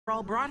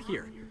all brought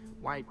here.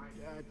 Why,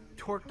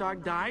 Torque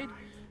Dog died,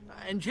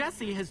 and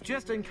Jesse has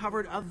just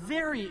uncovered a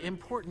very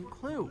important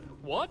clue.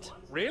 What?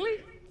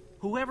 Really?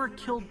 Whoever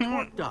killed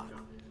Torque Dog,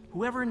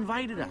 whoever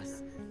invited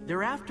us,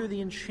 they're after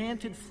the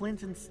enchanted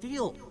flint and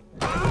steel.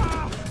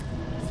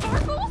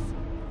 Sparkles?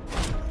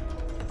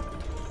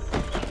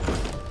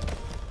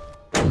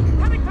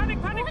 Panic!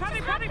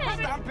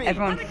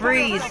 Everyone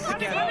freeze.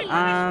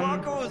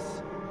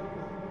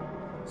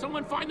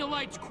 Someone find the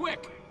lights,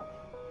 quick!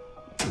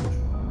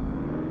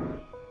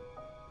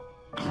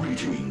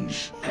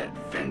 Greetings,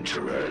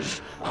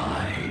 adventurers.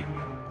 I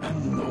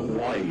am the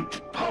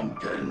White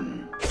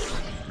Pumpkin.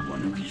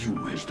 One of you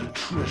has the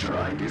treasure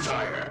I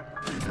desire,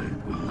 and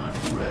I will not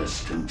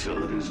rest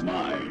until it is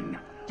mine,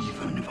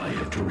 even if I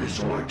have to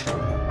resort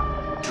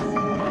to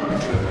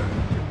murder.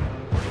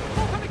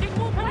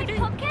 White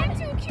Pumpkin?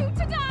 Too cute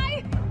to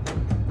die!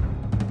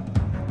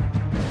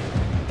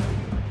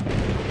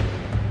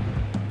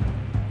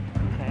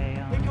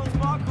 Okay, Pick your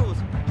sparkles!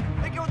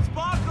 Pick your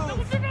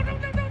sparkles!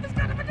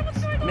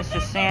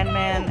 Mr.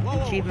 Sandman,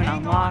 achievement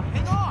unlocked.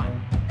 Hang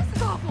on! This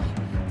is awful.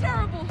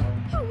 Terrible.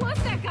 Who was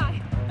that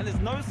guy? And there's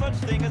no such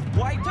thing as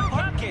White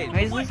Pumpkin!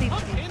 Where's White Lucy?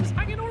 pumpkins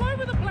hanging all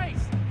over the place!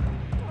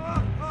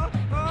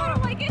 I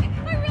don't like it.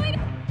 I really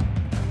don't.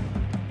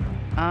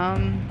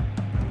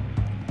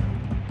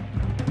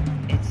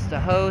 It's the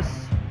host,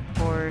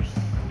 of course.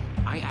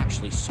 I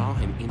actually saw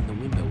him in the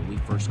window when we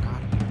first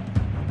got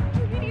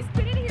here. You mean he's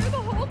been in here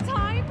the whole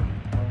time?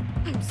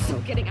 I'm so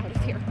getting out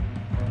of here.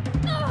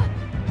 Ugh.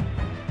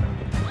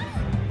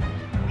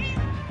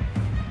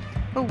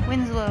 Oh,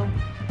 Winslow.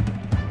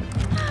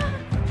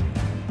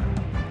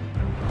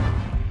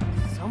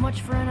 So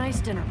much for a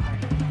nice dinner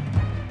party.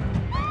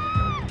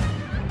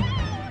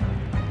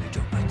 I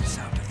don't like the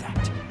sound of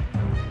that.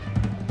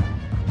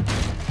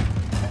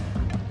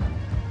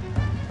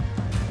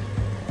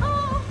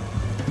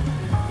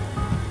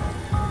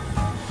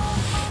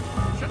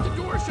 Shut the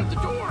door! Shut the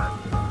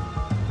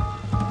door!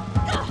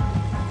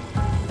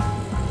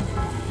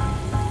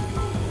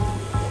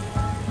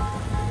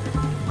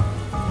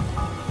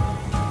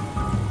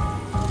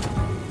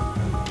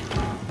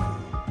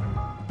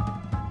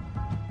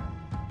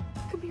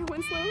 Come here,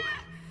 Winslow.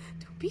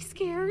 Don't be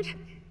scared.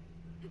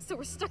 So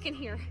we're stuck in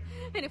here.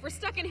 And if we're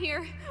stuck in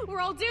here, we're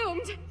all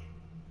doomed.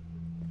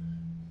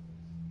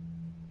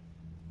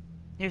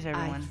 Here's I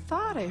everyone.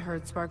 thought I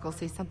heard Sparkle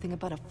say something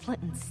about a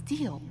flint and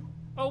steel.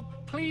 Oh,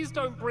 please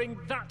don't bring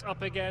that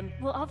up again.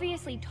 Well,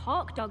 obviously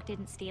Torque Dog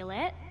didn't steal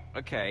it.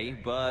 Okay,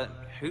 but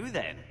who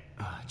then?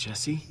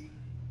 Jesse?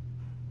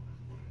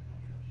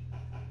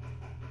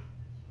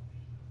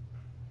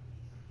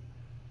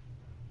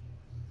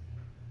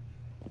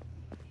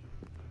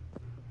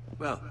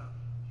 Well,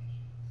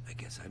 I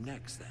guess I'm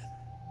next then.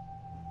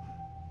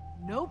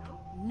 Nope,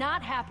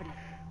 not happening.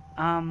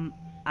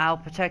 I'll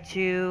protect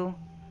you.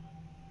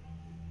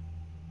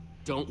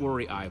 Don't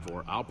worry,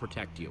 Ivor. I'll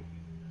protect you.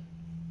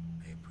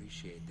 I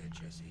appreciate that,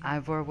 Jesse.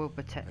 Ivor will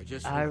protect. I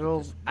just hope that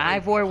this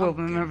Ivor will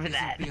pumpkin remember isn't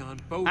that.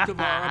 beyond both of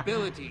our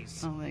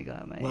abilities. Oh my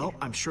god, man. Well,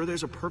 I'm sure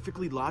there's a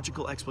perfectly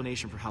logical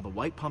explanation for how the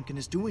White Pumpkin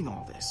is doing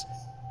all this.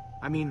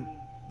 I mean,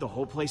 the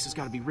whole place has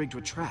got to be rigged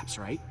with traps,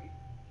 right?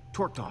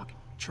 Torque Dog,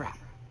 trap.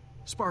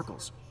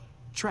 Sparkles,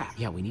 trap.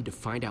 Yeah, we need to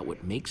find out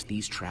what makes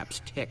these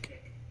traps tick.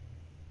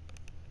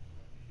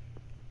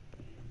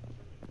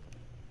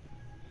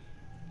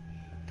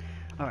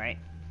 Alright.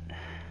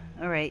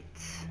 Alright.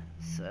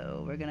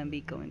 So we're gonna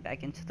be going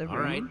back into the room.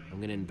 All right,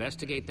 I'm gonna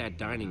investigate that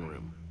dining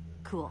room.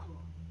 Cool.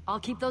 I'll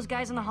keep those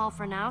guys in the hall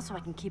for now so I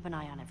can keep an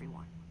eye on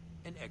everyone.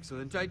 An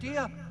excellent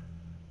idea.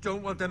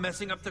 Don't want them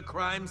messing up the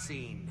crime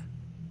scene.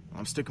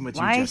 I'm sticking with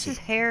you, Why is Jesse. his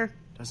hair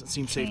Doesn't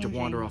seem safe to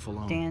wander changing? off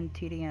alone. Dan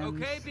TDMs.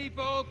 Okay,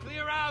 people,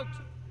 clear out.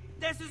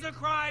 This is a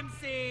crime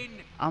scene.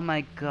 Oh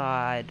my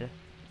god.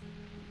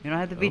 You don't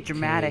have to be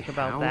dramatic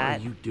about how that.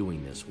 are you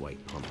doing this,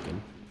 White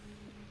Pumpkin?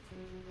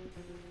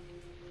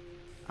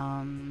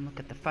 Look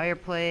at the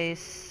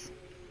fireplace.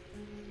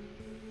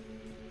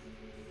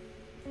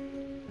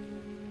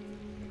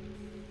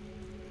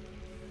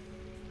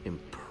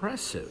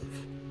 Impressive.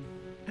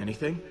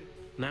 Anything?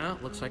 Nah,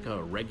 looks like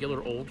a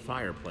regular old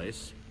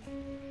fireplace.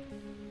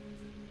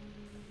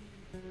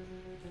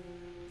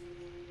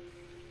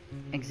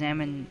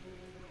 Examine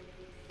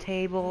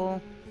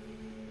table.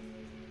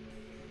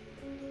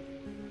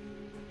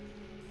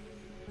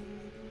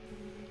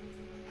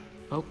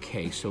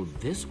 Okay, so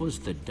this was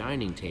the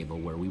dining table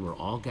where we were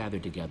all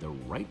gathered together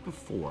right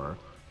before.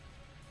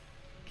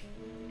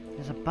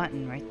 There's a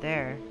button right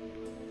there.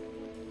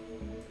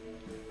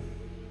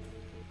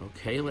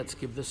 Okay, let's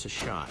give this a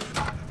shot.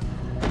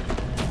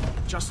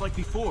 Just like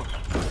before.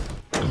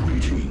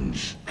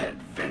 Greetings,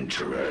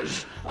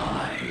 adventurers.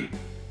 I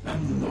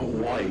am the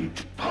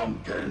White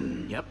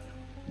Pumpkin. Yep.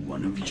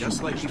 One of you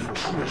Just like is the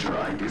before. treasure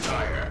I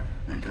desire,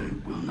 and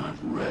I will not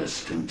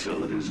rest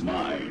until it is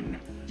mine,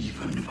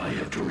 even if I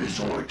have to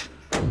resort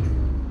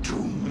to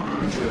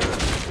murder.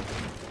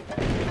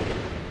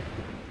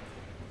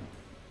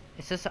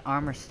 It's just an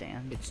armor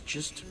stand. It's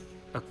just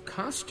a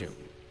costume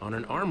on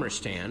an armor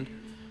stand.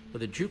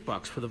 with a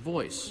jukebox for the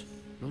voice.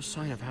 No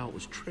sign of how it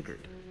was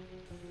triggered.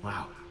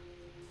 Wow.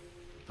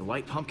 The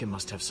White Pumpkin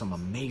must have some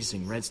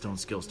amazing redstone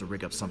skills to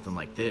rig up something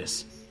like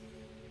this.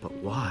 But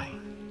why?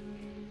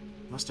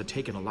 Must have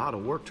taken a lot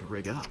of work to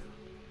rig up.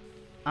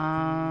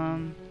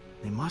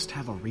 They must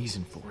have a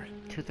reason for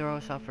it. To throw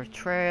us off our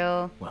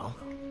trail. Well,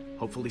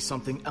 hopefully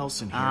something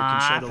else in here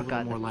can shed a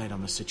little more light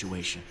on the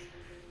situation.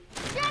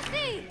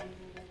 Jesse!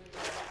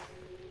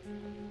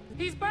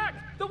 He's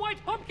back! The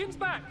White Pumpkin's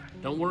back!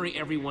 Don't worry,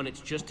 everyone.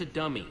 It's just a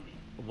dummy.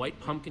 A White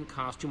Pumpkin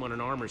costume on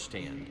an armor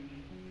stand.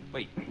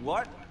 Wait,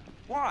 what?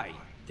 Why?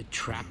 The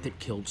trap that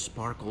killed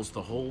Sparkles,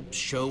 the whole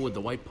show with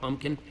the White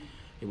Pumpkin,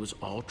 it was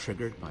all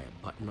triggered by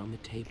a button on the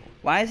table.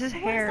 Why is his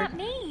hair? What does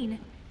that mean?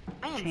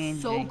 I am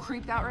so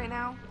creeped out right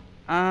now.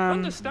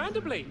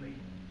 Understandably.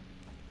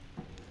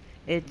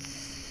 It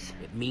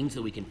means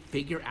that we can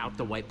figure out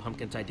the White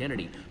Pumpkin's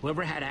identity.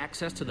 Whoever had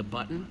access to the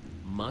button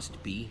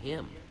must be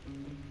him.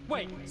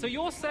 Wait, so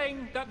you're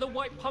saying that the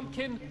White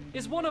Pumpkin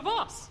is one of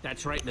us?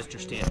 That's right, Mr.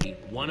 Stampy.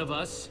 One of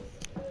us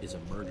is a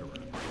murderer.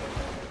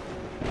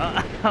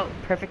 Oh,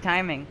 perfect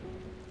timing.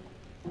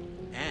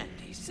 And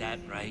he sat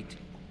right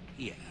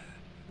here.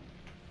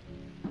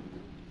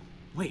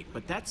 Wait,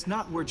 but that's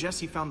not where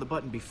Jesse found the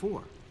button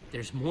before.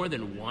 There's more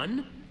than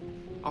one?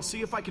 I'll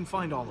see if I can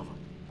find all of them.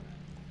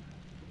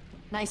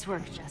 Nice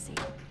work, Jesse.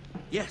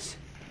 Yes,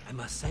 I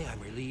must say I'm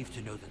relieved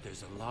to know that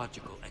there's a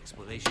logical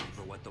explanation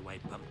for what the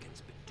White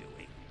Pumpkin's been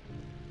doing.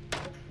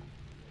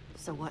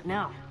 So what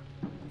now?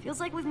 Feels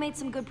like we've made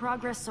some good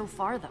progress so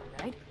far, though,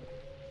 right?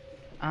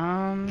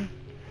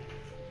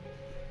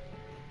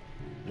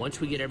 Once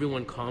we get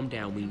everyone calmed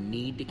down, we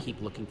need to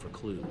keep looking for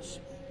clues.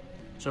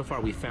 So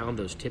far, we found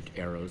those tipped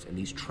arrows and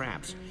these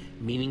traps,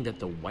 meaning that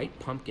the White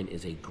Pumpkin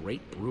is a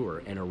great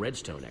brewer and a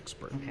redstone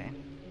expert. Okay.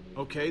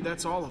 Okay,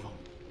 that's all of them.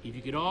 If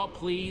you could all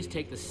please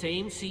take the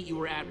same seat you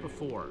were at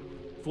before.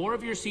 4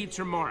 of your seats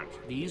are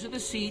marked. These are the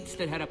seats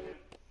that had a...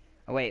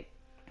 Oh, wait.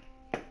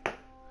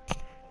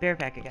 Bear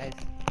packet, guys.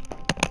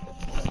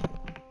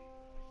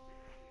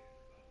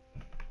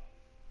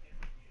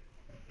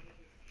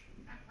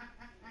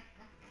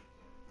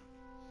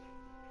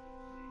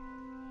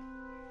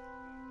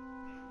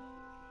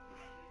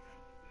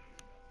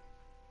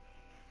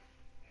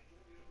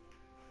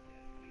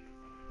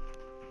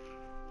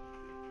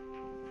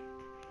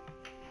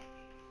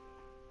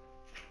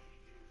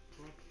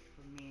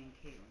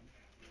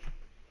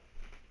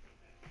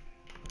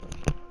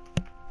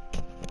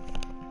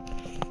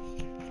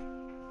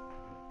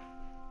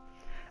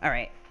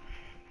 Alright.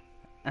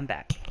 I'm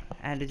back.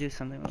 I had to do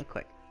something really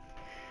quick.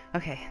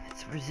 Okay,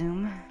 let's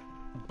resume.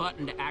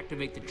 Button to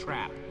activate the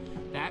trap.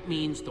 That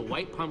means the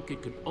White Pumpkin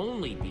could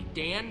only be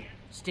Dan,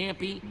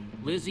 Stampy,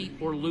 Lizzie,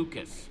 or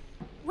Lucas.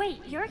 Wait,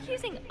 you're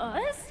accusing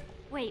us?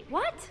 Wait,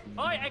 what?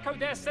 I echo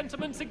their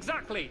sentiments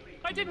exactly.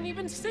 I didn't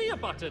even see a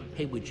button.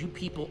 Hey, would you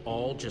people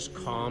all just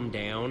calm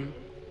down?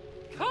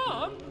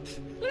 Calm?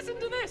 Listen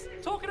to this,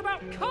 talking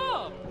about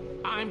calm.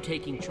 I'm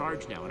taking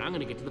charge now, and I'm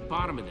gonna get to the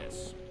bottom of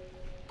this.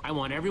 I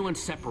want everyone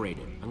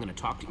separated. I'm gonna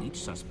talk to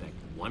each suspect,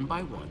 one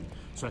by one,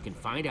 so I can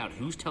find out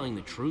who's telling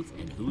the truth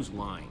and who's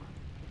lying.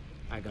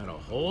 I got a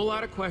whole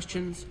lot of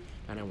questions,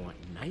 and I want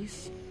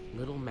nice,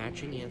 little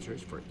matching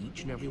answers for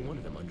each and every one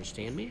of them.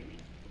 Understand me?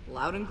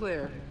 Loud and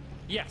clear.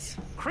 Yes,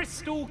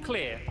 crystal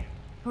clear.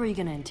 Who are you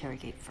gonna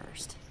interrogate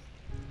first?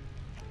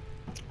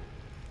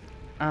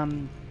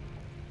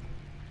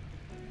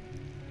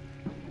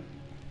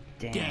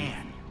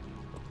 Dan.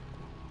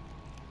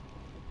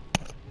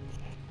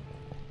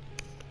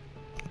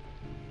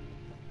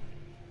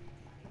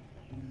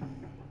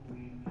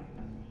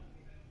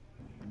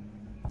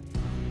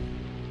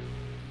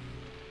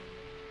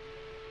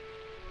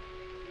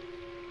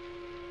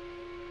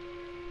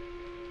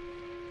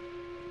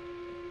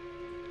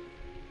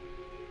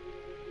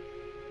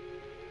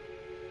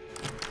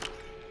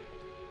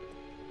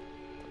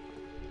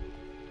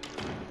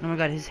 Oh my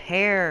god, his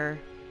hair.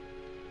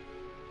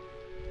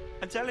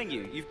 I'm telling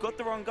you, you've got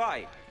the wrong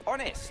guy.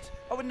 Honest.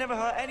 I would never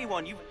hurt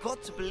anyone. You've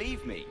got to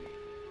believe me.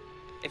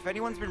 If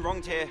anyone's been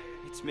wronged here,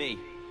 it's me.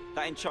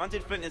 That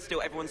enchanted flint and steel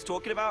everyone's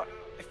talking about,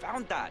 I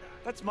found that.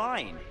 That's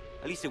mine.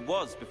 At least it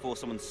was before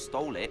someone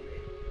stole it.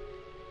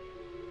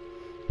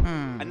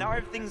 And now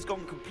everything's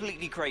gone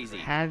completely crazy.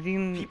 Have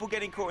you... People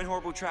getting caught in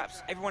horrible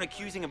traps, everyone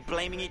accusing and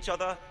blaming each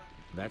other.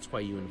 That's why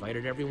you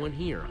invited everyone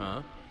here,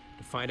 huh?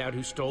 To find out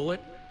who stole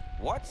it?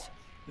 What?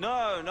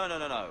 No.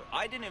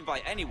 I didn't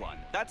invite anyone.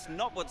 That's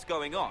not what's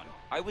going on.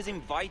 I was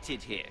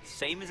invited here,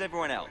 same as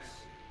everyone else.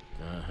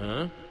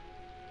 Uh-huh.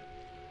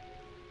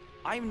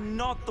 I'm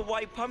not the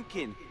White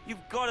Pumpkin.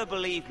 You've got to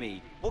believe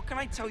me. What can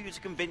I tell you to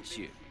convince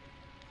you?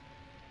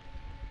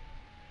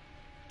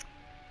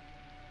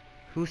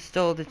 Who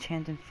stole the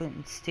enchanted flint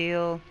and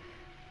steel?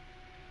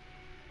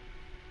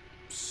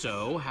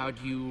 So, how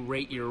do you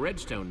rate your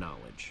redstone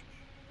knowledge?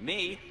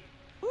 Me?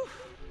 Whew,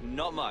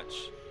 not much.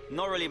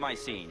 Not really my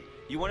scene.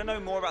 You want to know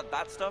more about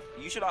that stuff?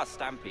 You should ask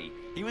Stampy.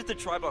 He was the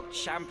Tri-Block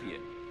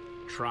champion.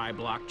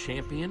 Tri-Block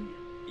champion?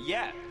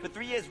 Yeah, for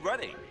 3 years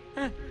running.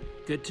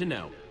 Good to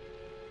know.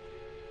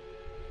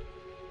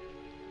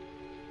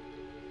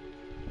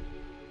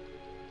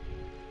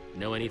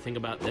 Know anything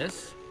about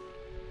this?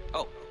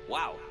 Oh,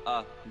 wow.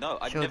 No,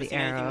 I've Show never the seen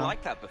anything arrow.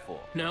 like that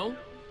before. No?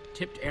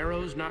 Tipped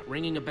arrows not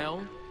ringing a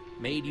bell?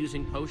 Made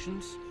using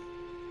potions?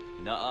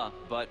 Nuh-uh,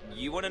 but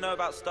you want to know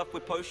about stuff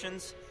with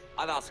potions?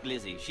 I'd ask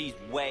Lizzie. She's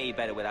way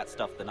better with that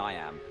stuff than I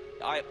am.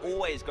 I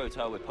always go to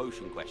her with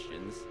potion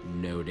questions.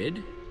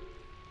 Noted.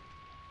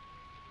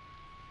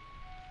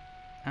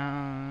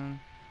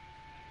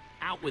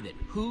 Out with it.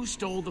 Who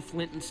stole the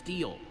flint and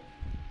steel?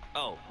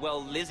 Oh,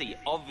 well, Lizzie,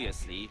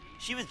 obviously.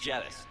 She was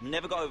jealous.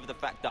 Never got over the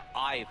fact that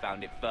I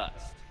found it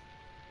first.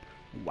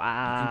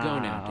 Wow. You can go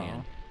now,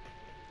 Dan.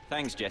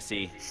 Thanks,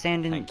 Jesse.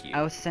 Thank you.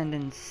 I was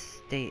sending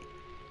state.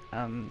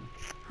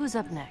 Who's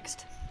up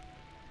next?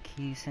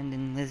 Can you send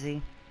in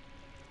Lizzie?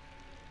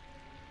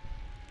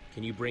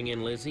 Can you bring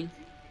in Lizzie?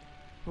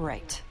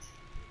 Right.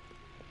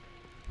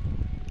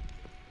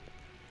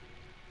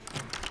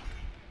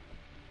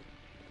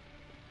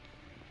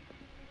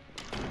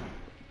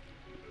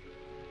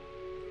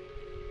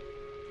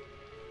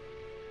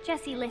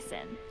 Jesse, listen.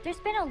 There's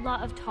been a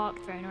lot of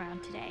talk thrown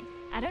around today.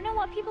 I don't know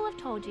what people have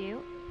told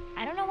you.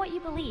 I don't know what you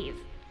believe.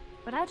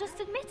 But I'll just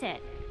admit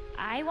it.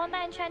 I want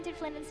that enchanted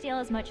flint and steel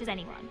as much as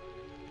anyone.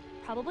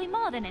 Probably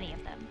more than any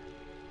of them.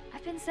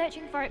 I've been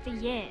searching for it for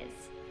years.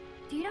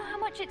 Do you know how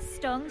much it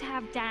stung to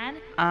have Dan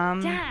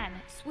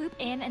swoop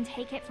in and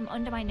take it from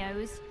under my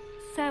nose?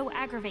 So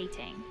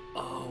aggravating.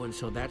 Oh, and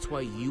so that's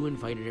why you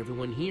invited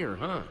everyone here,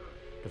 huh?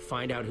 To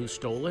find out who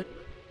stole it?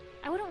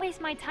 I wouldn't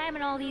waste my time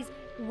on all these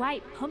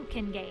white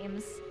pumpkin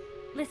games.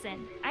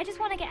 Listen, I just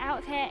want to get out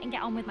of here and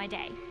get on with my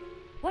day.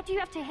 What do you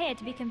have to hear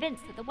to be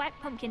convinced that the white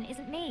pumpkin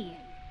isn't me?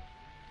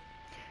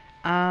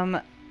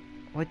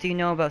 What do you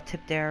know about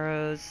tipped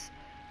arrows?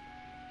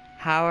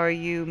 How are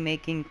you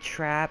making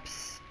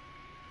traps?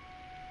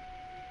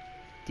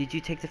 Did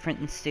you take the flint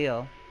and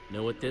steel?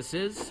 Know what this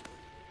is?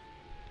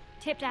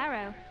 Tipped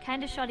arrow.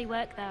 Kinda shoddy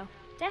work, though.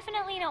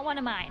 Definitely not one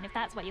of mine, if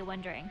that's what you're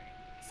wondering.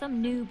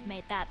 Some noob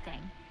made that thing.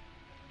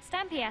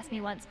 Stampy asked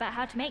me once about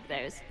how to make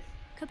those.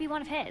 Could be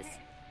one of his.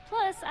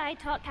 Plus, I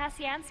taught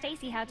Cassie and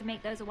Stacy how to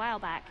make those a while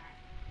back.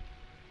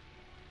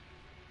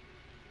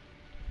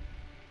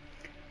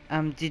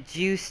 Did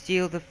you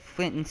steal the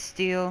flint and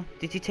steel?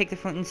 Did you take the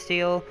flint and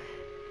steel?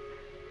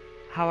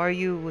 How are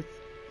you with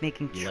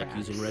making traps? You like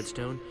using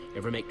redstone?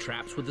 Ever make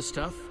traps with the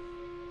stuff?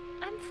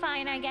 I'm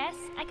fine, I guess.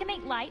 I can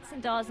make lights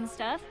and doors and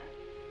stuff.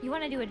 You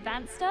want to do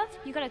advanced stuff?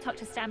 You gotta talk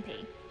to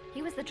Stampy.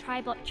 He was the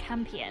Triblock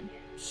champion.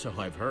 So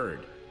I've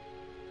heard.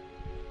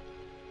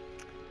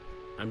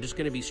 I'm just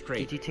gonna be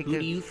straight. Did you take Who the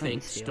do you flint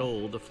think and steel?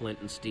 stole the flint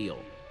and steel?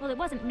 Well, it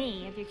wasn't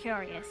me, if you're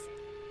curious.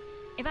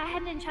 If I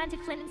had an enchanted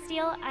flint and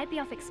steel, I'd be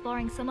off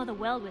exploring some other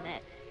world with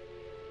it.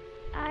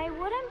 I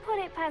wouldn't put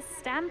it past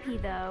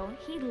Stampy, though.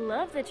 He'd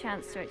love the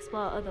chance to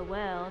explore other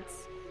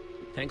worlds.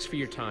 Thanks for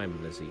your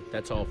time, Lizzie.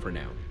 That's all for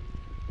now.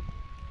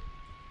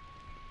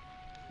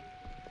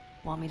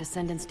 Want me to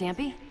send in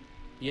Stampy?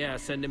 Yeah,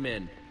 send him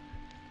in.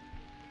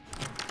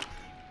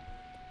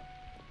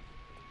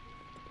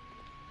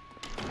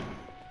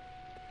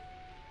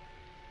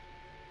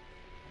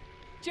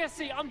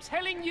 Jesse, I'm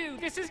telling you,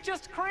 this is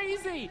just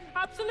crazy!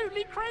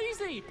 Absolutely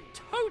crazy!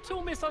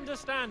 Total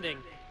misunderstanding!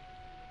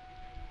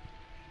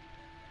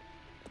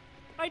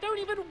 I don't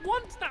even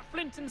want that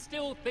flint and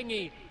steel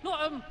thingy!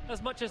 Not,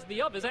 as much as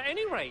the others at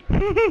any rate!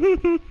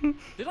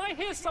 Did I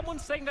hear someone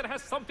saying that it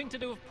has something to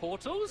do with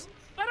portals?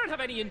 I don't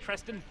have any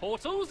interest in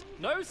portals!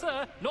 No,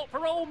 sir! Not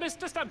for old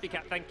Mr. Stampy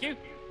Cat, thank you!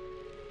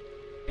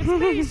 It's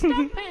me,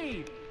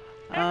 Stampy!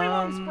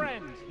 Everyone's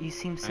friend! You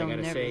seem so I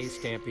gotta nervous.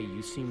 say, Stampy,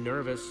 you seem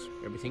nervous.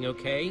 Everything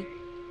okay?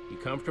 You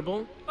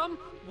comfortable?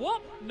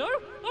 What? No,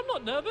 I'm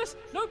not nervous.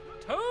 No,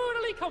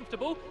 totally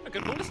comfortable. I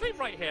could fall asleep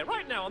right here,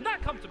 right now. I'm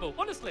that comfortable,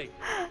 honestly.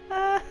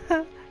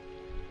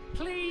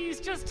 Please,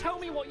 just tell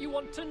me what you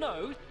want to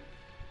know.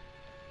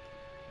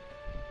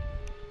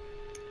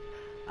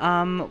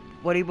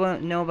 What do you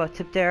want to know about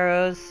tipped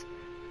arrows?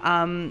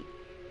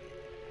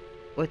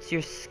 What's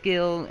your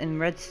skill in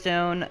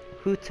redstone?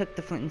 Who took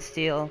the flint and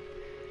steel?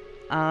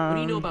 What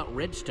do you know about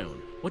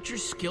redstone? What's your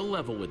skill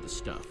level with the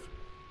stuff?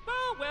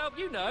 Oh, well,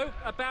 you know,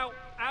 about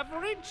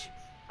average?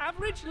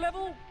 Average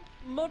level?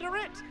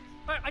 Moderate?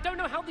 I don't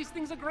know how these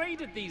things are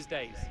graded these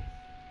days.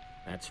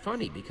 That's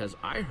funny, because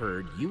I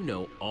heard you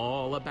know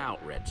all about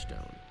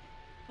redstone.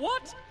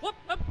 What? What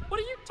are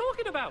you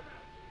talking about?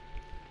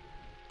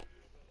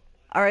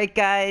 Alright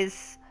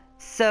guys,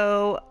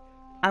 so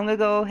I'm gonna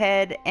go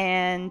ahead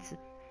and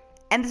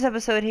end this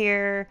episode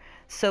here.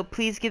 So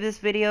please give this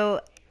video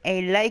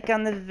a like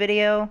on this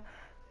video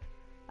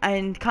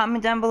and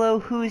comment down below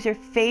who's your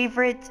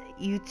favorite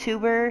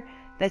YouTuber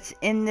that's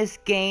in this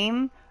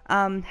game.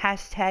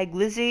 Hashtag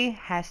Lizzie,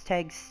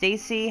 hashtag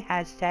Stacy,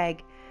 hashtag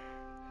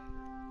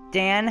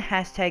Dan,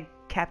 hashtag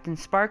Captain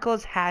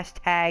Sparkles,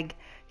 hashtag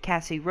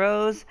Cassie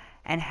Rose,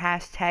 and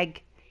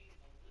hashtag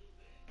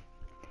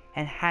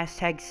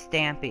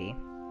Stampy.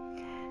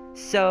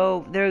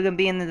 So they're going to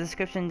be in the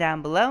description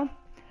down below.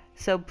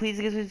 So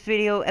please give this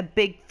video a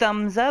big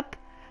thumbs up.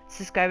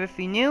 Subscribe if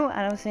you're new,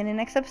 and I'll see you in the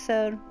next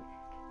episode.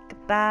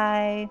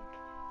 Goodbye.